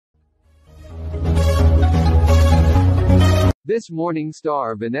This Morning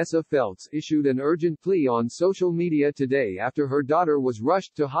star Vanessa Feltz issued an urgent plea on social media today after her daughter was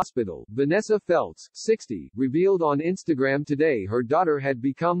rushed to hospital. Vanessa Feltz, 60, revealed on Instagram today her daughter had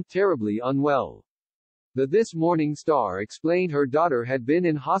become terribly unwell. The This Morning star explained her daughter had been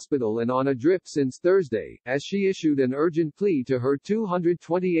in hospital and on a drip since Thursday, as she issued an urgent plea to her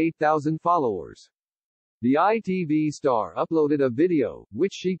 228,000 followers. The ITV star uploaded a video,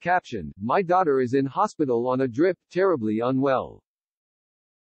 which she captioned, "My daughter is in hospital on a drip, terribly unwell.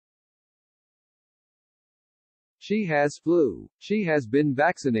 She has flu. She has been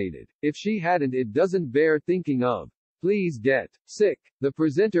vaccinated. If she hadn't, it doesn't bear thinking of. Please get sick." The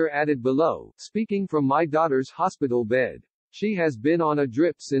presenter added below, "Speaking from my daughter's hospital bed. She has been on a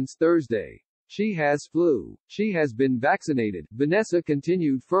drip since Thursday. She has flu. She has been vaccinated." Vanessa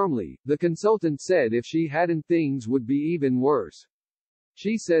continued firmly, "The consultant said if she hadn't things would be even worse.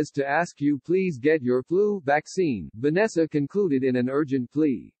 She says to ask you please get your flu vaccine," Vanessa concluded in an urgent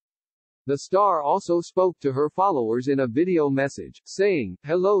plea. The star also spoke to her followers in a video message, saying,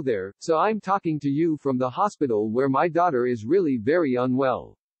 "Hello there, so I'm talking to you from the hospital where my daughter is really very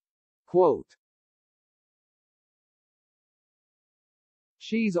unwell." Quote,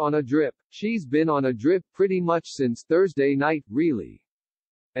 "She's on a drip. She's been on a drip pretty much since Thursday night, really.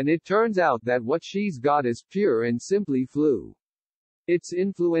 And it turns out that what she's got is pure and simply flu. It's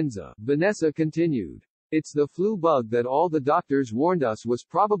influenza," Vanessa continued. "It's the flu bug that all the doctors warned us was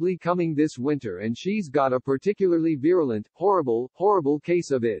probably coming this winter, and she's got a particularly virulent, horrible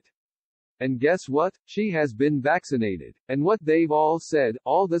case of it. And guess what? She has been vaccinated. And what they've all said,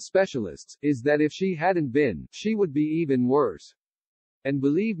 all the specialists, is that if she hadn't been, she would be even worse. And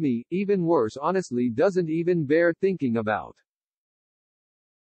believe me, even worse honestly doesn't even bear thinking about."